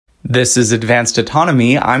This is Advanced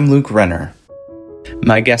Autonomy. I'm Luke Renner.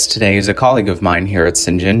 My guest today is a colleague of mine here at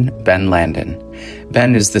Cyngn, Ben Landon.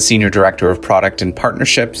 Ben is the Senior Director of Product and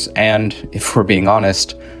Partnerships and, if we're being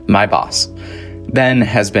honest, my boss. Ben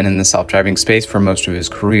has been in the self-driving space for most of his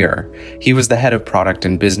career. He was the head of product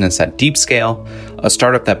and business at DeepScale, a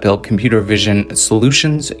startup that built computer vision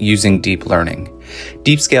solutions using deep learning.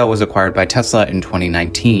 DeepScale was acquired by Tesla in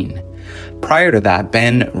 2019. Prior to that,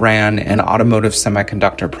 Ben ran an automotive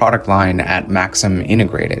semiconductor product line at Maxim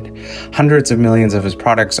Integrated. Hundreds of millions of his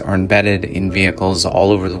products are embedded in vehicles all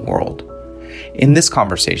over the world. In this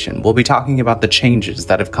conversation, we'll be talking about the changes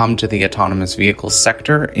that have come to the autonomous vehicle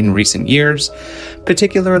sector in recent years,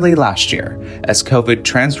 particularly last year, as COVID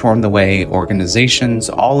transformed the way organizations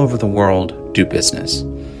all over the world do business.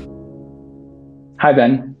 Hi,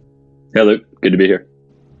 Ben. Hey, Luke. Good to be here.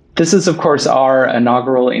 This is, of course, our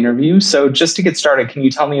inaugural interview. So just to get started, can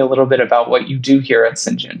you tell me a little bit about what you do here at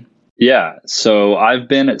Cyngn? Yeah, so I've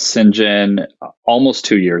been at Cyngn almost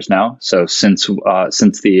 2 years now. So since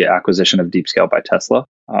the acquisition of DeepScale by Tesla,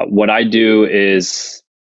 what I do is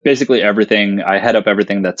basically everything. I head up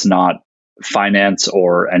everything that's not finance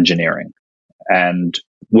or engineering. And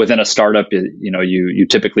within a startup, you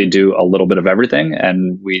typically do a little bit of everything,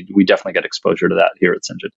 and we definitely get exposure to that here at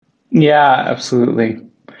Cyngn. Yeah, absolutely.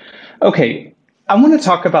 Okay, I want to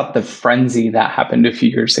talk about the frenzy that happened a few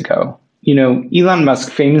years ago. You know, Elon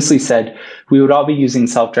Musk famously said we would all be using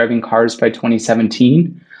self-driving cars by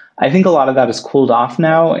 2017. I think a lot of that has cooled off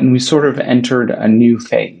now, and we sort of entered a new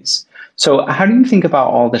phase. So how do you think about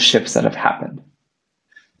all the shifts that have happened?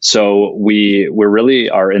 So we really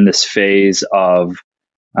are in this phase of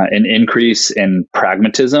an increase in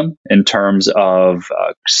pragmatism in terms of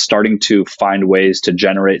starting to find ways to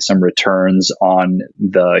generate some returns on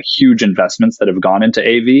the huge investments that have gone into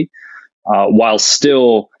AV, while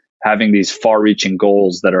still having these far-reaching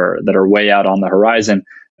goals that are way out on the horizon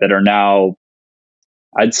that are now,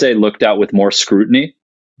 I'd say, looked at with more scrutiny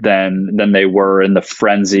than they were in the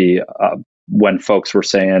frenzy when folks were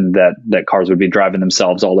saying that cars would be driving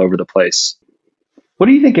themselves all over the place. What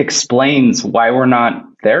do you think explains why we're not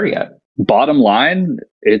there yet? Bottom line,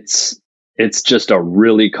 it's just a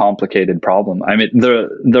really complicated problem. I mean,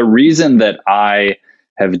 the reason that I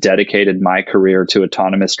have dedicated my career to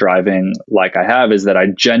autonomous driving like I have is that I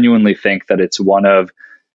genuinely think that it's one of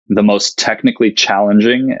the most technically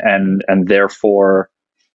challenging and therefore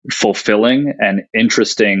fulfilling and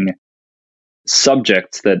interesting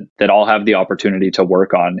subjects that I'll have the opportunity to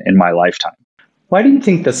work on in my lifetime. Why do you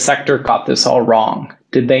think the sector got this all wrong?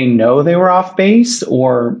 Did they know they were off base,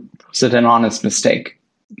 or was it an honest mistake?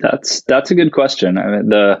 That's a good question. I mean,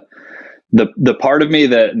 the part of me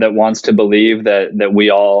that wants to believe that we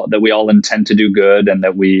all intend to do good and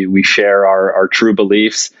that we share our true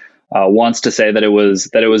beliefs wants to say that it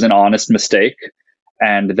was an honest mistake,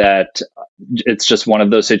 and that it's just one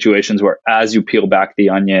of those situations where, as you peel back the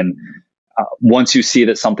onion, once you see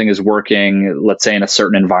that something is working, let's say in a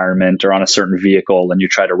certain environment or on a certain vehicle, and you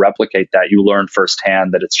try to replicate that, you learn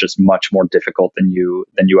firsthand that it's just much more difficult than you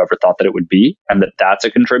ever thought that it would be, and that's a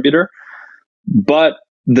contributor. But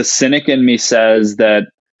the cynic in me says that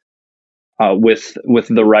with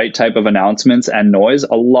the right type of announcements and noise,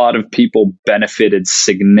 a lot of people benefited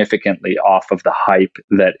significantly off of the hype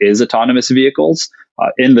that is autonomous vehicles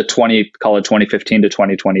in the 2015 to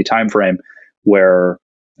 2020 timeframe, where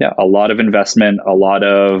a lot of investment, a lot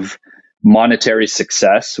of monetary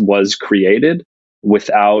success was created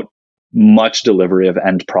without much delivery of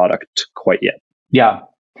end product quite yet. Yeah.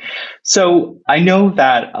 So I know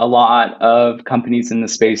that a lot of companies in the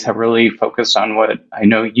space have really focused on what I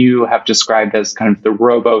know you have described as kind of the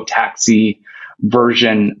robo-taxi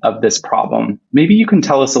version of this problem. Maybe you can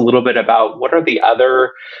tell us a little bit about what are the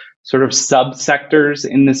other sort of subsectors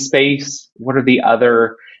in this space? What are the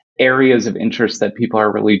other areas of interest that people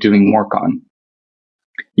are really doing work on?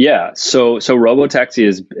 Yeah, so robotaxi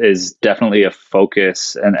is definitely a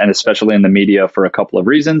focus, and especially in the media, for a couple of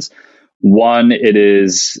reasons. One,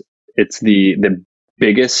 it's the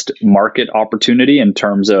biggest market opportunity in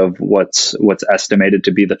terms of what's estimated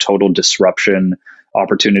to be the total disruption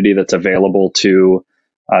opportunity that's available to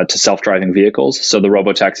self-driving vehicles. So the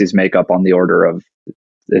robotaxis make up on the order of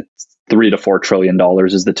 $3 to $4 trillion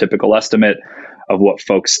is the typical estimate of what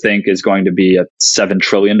folks think is going to be a $7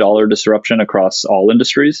 trillion disruption across all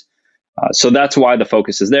industries. So that's why the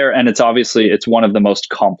focus is there. And it's one of the most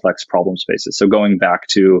complex problem spaces. So going back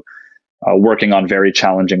to working on very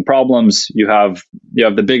challenging problems, you have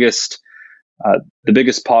the biggest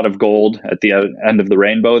pot of gold at the end of the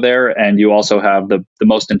rainbow there. And you also have the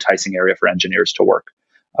most enticing area for engineers to work.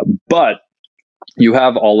 But you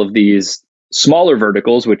have all of these smaller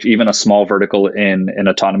verticals, which even a small vertical in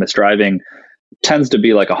autonomous driving tends to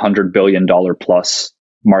be like $100 billion plus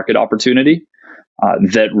market opportunity,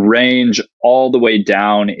 that range all the way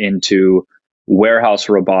down into warehouse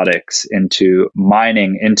robotics, into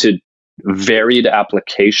mining, into varied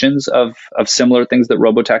applications of similar things that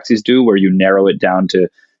robotaxis do, where you narrow it down to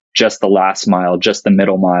just the last mile, just the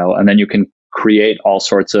middle mile, and then you can create all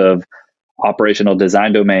sorts of operational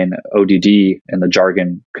design domain, ODD in the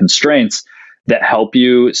jargon, constraints that help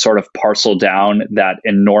you sort of parcel down that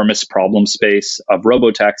enormous problem space of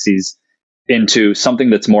robotaxis into something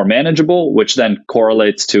that's more manageable, which then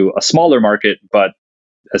correlates to a smaller market. But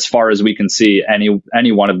as far as we can see,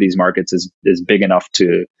 any one of these markets is big enough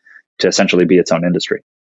to essentially be its own industry.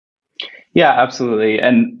 Yeah, absolutely.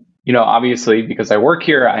 And obviously, because I work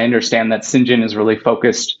here, I understand that Cyngn is really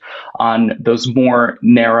focused on those more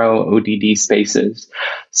narrow ODD spaces.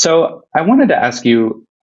 So I wanted to ask you,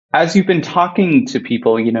 as you've been talking to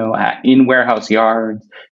people, in warehouse yards,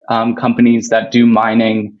 companies that do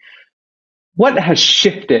mining, what has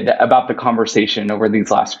shifted about the conversation over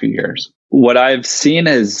these last few years? What I've seen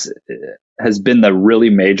has been the really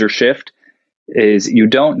major shift is you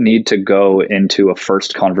don't need to go into a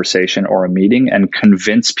first conversation or a meeting and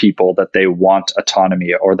convince people that they want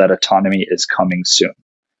autonomy or that autonomy is coming soon.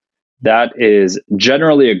 That is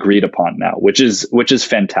generally agreed upon now, which is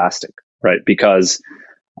fantastic, right? Because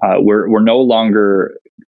we're no longer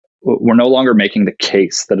making the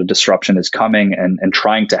case that a disruption is coming and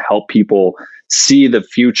trying to help people see the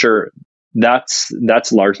future. That's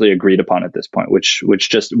largely agreed upon at this point, which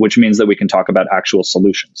means that we can talk about actual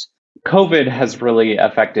solutions. COVID has really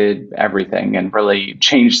affected everything and really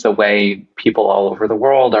changed the way people all over the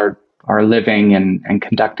world are living and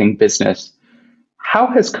conducting business. How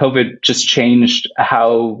has COVID just changed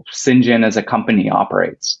how Cyngn as a company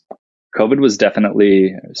operates? COVID was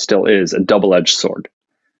definitely, still is, a double-edged sword.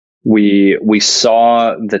 We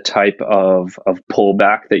saw the type of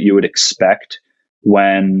pullback that you would expect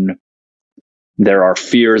when there are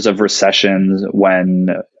fears of recessions, when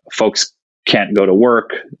folks can't go to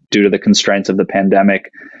work due to the constraints of the pandemic,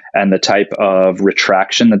 and the type of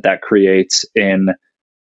retraction that creates in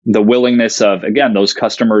the willingness of, again, those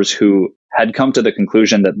customers who had come to the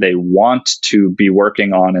conclusion that they want to be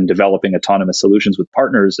working on and developing autonomous solutions with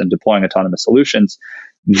partners and deploying autonomous solutions.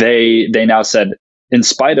 They now said, in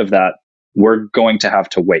spite of that, we're going to have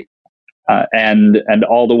to wait. And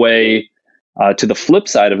all the way to the flip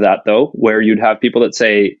side of that, though, where you'd have people that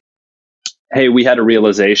say, hey, we had a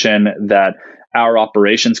realization that our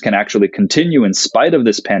operations can actually continue in spite of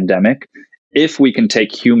this pandemic if we can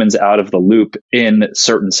take humans out of the loop in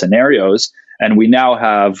certain scenarios. And we now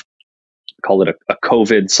have, call it a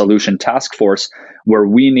COVID solution task force, where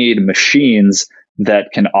we need machines that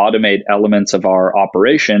can automate elements of our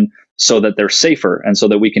operation so that they're safer and so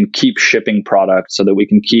that we can keep shipping products, so that we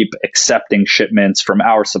can keep accepting shipments from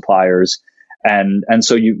our suppliers. And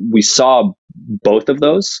so we saw both of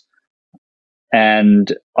those.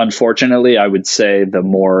 And unfortunately, I would say the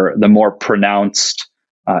more pronounced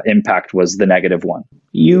impact was the negative one.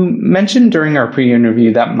 You mentioned during our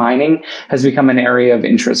pre-interview that mining has become an area of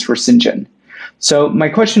interest for Cyngn. So my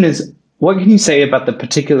question is, what can you say about the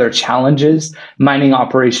particular challenges mining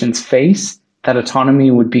operations face that autonomy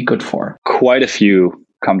would be good for? Quite a few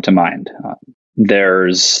come to mind. There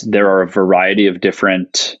are a variety of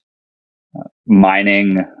different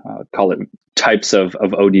mining, call it types of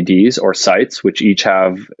ODDs or sites, which each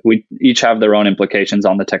have their own implications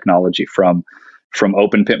on the technology, from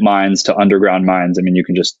open pit mines to underground mines. I mean, you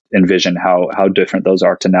can just envision how different those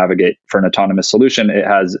are to navigate for an autonomous solution. It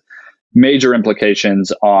has major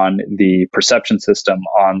implications on the perception system,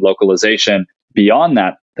 on localization. Beyond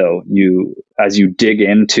that, though, as you dig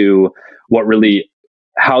into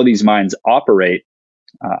how these mines operate,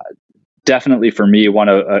 definitely for me,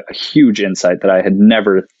 a huge insight that I had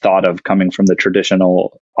never thought of coming from the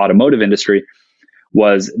traditional automotive industry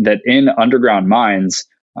was that in underground mines,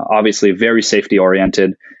 obviously very safety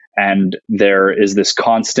oriented, and there is this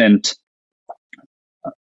constant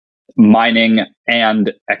mining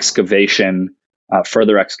and excavation,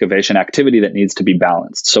 further excavation activity that needs to be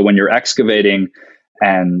balanced. So when you're excavating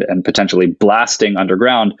and potentially blasting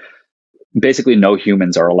underground, basically no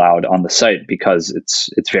humans are allowed on the site because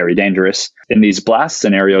it's very dangerous. In these blast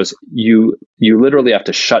scenarios, you literally have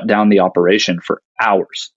to shut down the operation for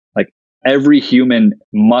hours. Like, every human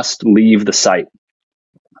must leave the site.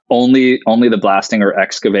 Only the blasting or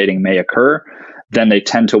excavating may occur. Then they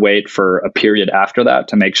tend to wait for a period after that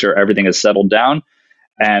to make sure everything is settled down.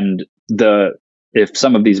 And if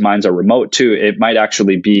some of these mines are remote too, it might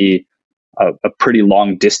actually be a pretty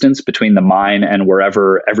long distance between the mine and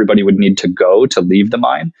wherever everybody would need to go to leave the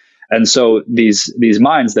mine. And so these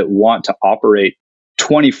mines that want to operate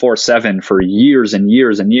 24/7 for years and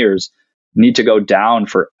years and years need to go down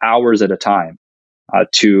for hours at a time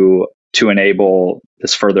to enable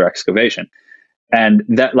this further excavation. And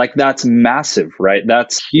that's massive, right?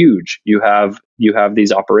 That's huge. You have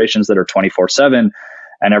these operations that are 24/7,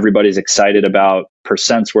 and everybody's excited about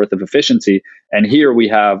percents worth of efficiency. And here we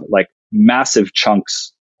have like massive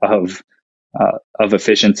chunks of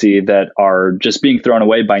efficiency that are just being thrown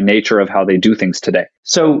away by nature of how they do things today.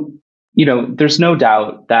 So, there's no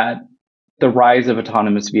doubt that the rise of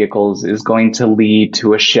autonomous vehicles is going to lead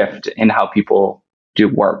to a shift in how people do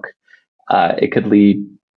work. It could lead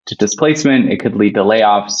to displacement. It could lead to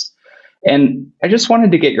layoffs. And I just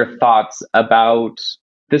wanted to get your thoughts about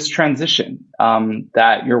this transition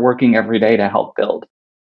that you're working every day to help build.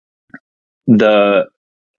 The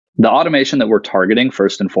automation that we're targeting,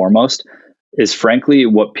 first and foremost, is frankly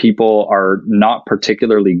what people are not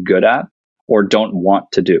particularly good at or don't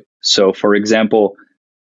want to do. So, for example,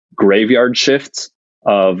 graveyard shifts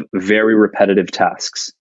of very repetitive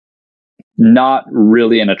tasks. Not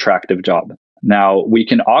really an attractive job. Now, we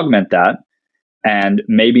can augment that, and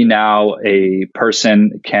maybe now a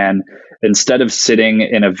person can, instead of sitting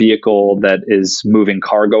in a vehicle that is moving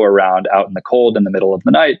cargo around out in the cold in the middle of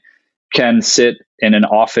the night, can sit in an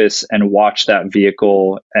office and watch that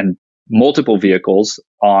vehicle and multiple vehicles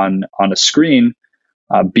on a screen,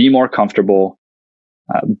 be more comfortable,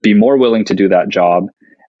 be more willing to do that job,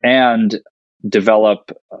 and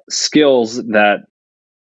develop skills that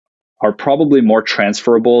are probably more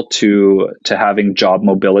transferable to having job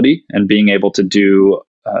mobility and being able to do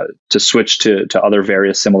to switch to other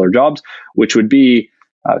various similar jobs, which would be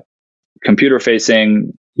computer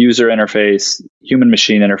facing, user interface, human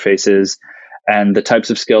machine interfaces, and the types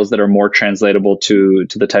of skills that are more translatable to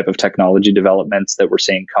the type of technology developments that we're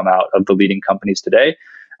seeing come out of the leading companies today,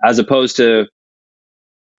 as opposed to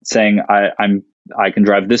saying I can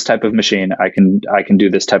drive this type of machine, I can do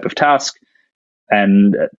this type of task.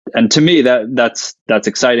 And to me, that's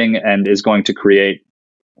exciting and is going to create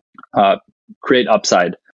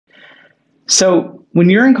upside. So when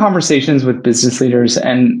you're in conversations with business leaders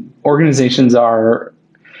and organizations are,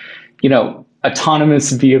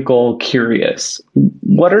 autonomous vehicle curious,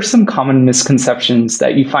 what are some common misconceptions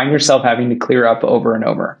that you find yourself having to clear up over and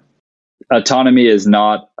over? Autonomy is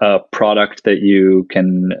not a product that you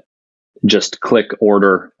can just click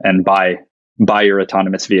order and buy your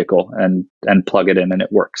autonomous vehicle and plug it in and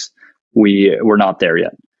it works. We're not there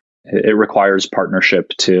yet. It requires partnership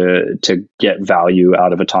to get value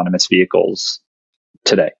out of autonomous vehicles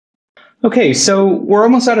today. Okay, so we're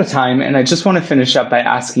almost out of time, and I just want to finish up by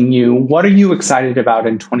asking you, what are you excited about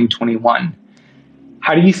in 2021?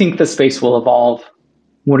 How do you think the space will evolve?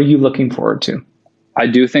 What are you looking forward to? I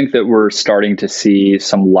do think that we're starting to see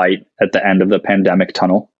some light at the end of the pandemic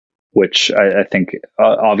tunnel, which I think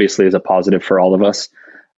obviously is a positive for all of us.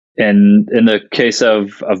 In the case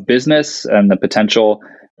of business and the potential,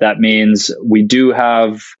 that means we do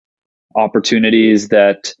have opportunities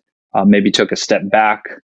that maybe took a step back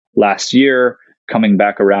last year, coming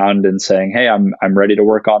back around and saying, "Hey, I'm ready to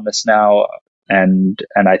work on this now," and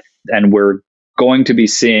we're going to be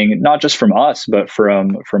seeing, not just from us, but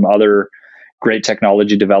from other great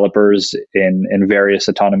technology developers in various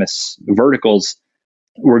autonomous verticals.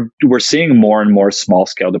 We're seeing more and more small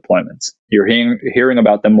scale deployments. You're hearing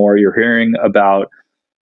about them more. You're hearing about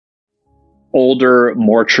older,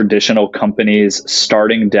 more traditional companies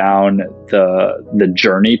starting down the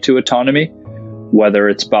journey to autonomy, whether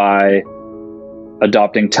it's by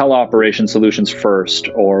adopting teleoperation solutions first,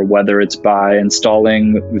 or whether it's by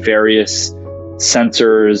installing various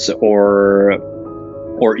sensors or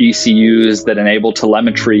ECUs that enable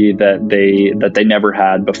telemetry that they never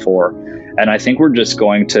had before. And I think we're just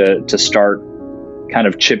going to start kind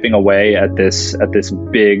of chipping away at this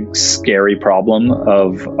big, scary problem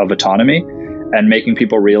of autonomy, and making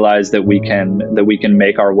people realize that we can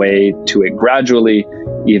make our way to it gradually,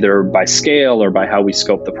 either by scale or by how we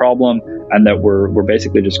scope the problem, and that we're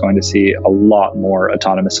basically just going to see a lot more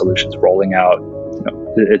autonomous solutions rolling out.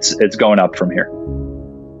 It's going up from here.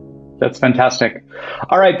 That's fantastic.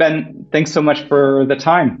 All right, Ben, thanks so much for the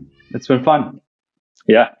time. It's been fun.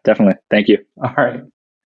 Yeah, definitely. Thank you. All right.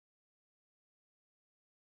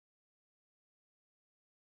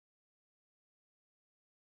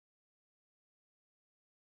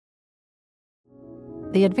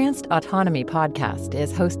 The Advanced Autonomy podcast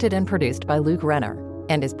is hosted and produced by Luke Renner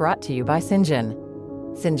and is brought to you by Cyngn.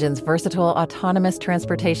 Cyngn's versatile autonomous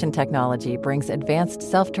transportation technology brings advanced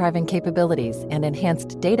self-driving capabilities and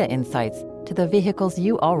enhanced data insights to the vehicles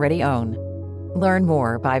you already own. Learn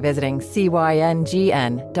more by visiting cynGN.com.